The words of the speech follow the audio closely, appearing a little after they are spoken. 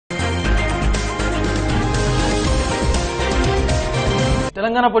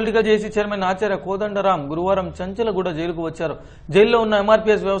Telangana political JAC chairman ఆచార్య కోదండరాం గురువారం చంచలగూడ జైలుకు వచ్చారు. జైల్లో ఉన్న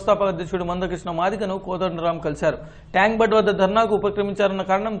ఎంఆర్పీఎస్ వ్యవస్థాపక అధ్యక్షుడు మంద కృష్ణ మాదిగను కోదండరాం కలిశారు. ట్యాంక్ బండ్ వద్ద ధర్నాకు ఉపక్రమించారన్న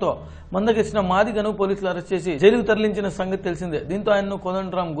కారణంతో మంద కృష్ణ మాదిగను పోలీసులు అరెస్ట్ చేసి జైలుకు తరలించిన సంగతి తెలిసిందే. దీంతో ఆయన్ను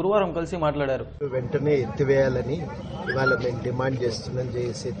కోదండరాం గురువారం కలిసి మాట్లాడారు. వెంటనే ఎత్తివేయాలని ఇవాళ మేము డిమాండ్ చేస్తున్నాం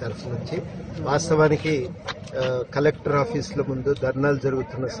జేఏసీ తరఫు నుంచి. వాస్తవానికి కలెక్టర్ ఆఫీసుల ముందు ధర్నాలు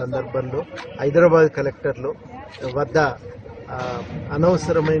జరుగుతున్న సందర్భంలో హైదరాబాద్ కలెక్టర్లు వద్ద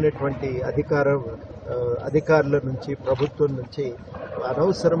అనవసరమైనటువంటి అధికారుల నుంచి ప్రభుత్వం నుంచి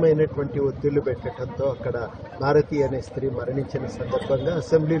అనవసరమైనటువంటి ఒత్తిళ్లు పెట్టడంతో అక్కడ భారతి అనే స్త్రీ మరణించిన సందర్భంగా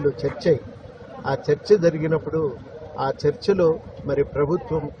అసెంబ్లీలో చర్చ ఆ చర్చ జరిగినప్పుడు ఆ చర్చలో మరి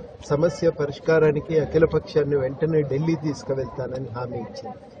ప్రభుత్వం సమస్య పరిష్కారానికి అఖిలపక్షాన్ని వెంటనే ఢిల్లీ తీసుకువెళ్తానని హామీ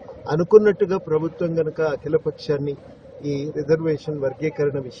ఇచ్చింది. అనుకున్నట్టుగా ప్రభుత్వం గనక అఖిలపక్షాన్ని ఈ రిజర్వేషన్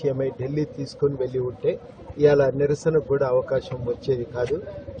వర్గీకరణ విషయమై ఢిల్లీ తీసుకుని వెళ్లి ఉంటే ఇవాళ నిరసనకు కూడా అవకాశం వచ్చేది కాదు,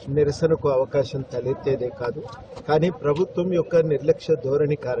 నిరసనకు అవకాశం తలెత్తేదే కాదు. కానీ ప్రభుత్వం యొక్క నిర్లక్ష్య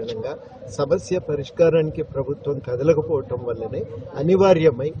ధోరణి కారణంగా సమస్య పరిష్కారానికి ప్రభుత్వం కదలకపోవటం వల్లనే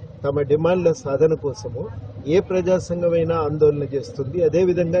అనివార్యమై తమ డిమాండ్ల సాధన కోసము ఏ ప్రజా సంఘమైనా ఆందోళన చేస్తుంది.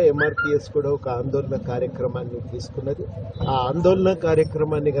 అదేవిధంగా ఎంఆర్పీఎస్ కూడా ఒక ఆందోళన కార్యక్రమాన్ని తీసుకున్నది. ఆ ఆందోళన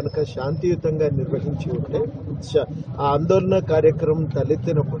కార్యక్రమాన్ని గనక శాంతియుతంగా నిర్వహించి ఉంటే ఆ ఆందోళన కార్యక్రమం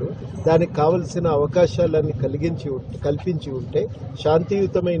తలెత్తినప్పుడు దానికి కావలసిన అవకాశాలన్నీ కల్పించి ఉంటే,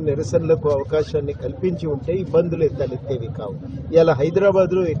 శాంతియుతమైన నిరసనలకు అవకాశాన్ని కల్పించి ఉంటే ఇబ్బందులు తలెత్తేవి కావు. ఇలా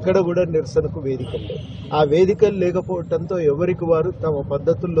హైదరాబాద్ లో ఎక్కడ కూడా నిరసనకు వేదికలు లేవు. ఆ వేదికలు లేకపోవడంతో ఎవరికి వారు తమ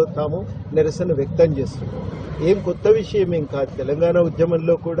పద్ధతుల్లో తాము నిరసన వ్యక్తం చేస్తున్నారు. ఏం కొత్త విషయం ఏం కాదు. తెలంగాణ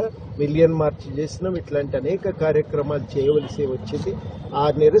ఉద్యమంలో కూడా మిలియన్ మార్చ్ చేసినాం. ఇట్లాంటి అనేక కార్యక్రమాలు చేయవలసి వచ్చింది. ఆ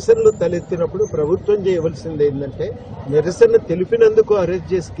నిరసనలు తలెత్తినప్పుడు ప్రభుత్వం చేయవలసింది ఏంటంటే నిరసన తెలిపినందుకు అరెస్ట్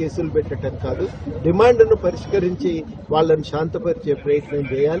చేసి కేసులు పెట్టడం కాదు, డిమాండ్ను పరిష్కరించి వాళ్ళని శాంతపరిచే ప్రయత్నం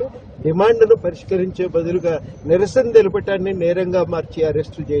చేయాలి. డిమాండ్ను పరిష్కరించే బదులుగా నిరసన తెలపటాన్ని నేరంగా మార్చి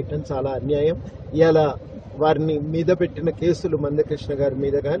అరెస్టు చేయటం చాలా అన్యాయం. ఇలా వారిని మీద పెట్టిన కేసులు మందకృష్ణ గారి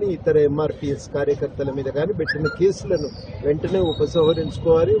మీద కానీ ఇతర ఎంఆర్పీఎస్ కార్యకర్తల మీద కానీ పెట్టిన కేసులను వెంటనే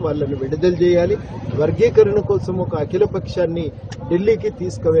ఉపసంహరించుకోవాలి, వాళ్ళని విడుదల చేయాలి. వర్గీకరణ కోసం ఒక అఖిల పక్షాన్ని ఢిల్లీకి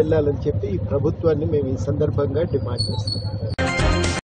తీసుకువెళ్లాలని చెప్పి ఈ ప్రభుత్వాన్ని మేము ఈ సందర్భంగా డిమాండ్ చేస్తాం.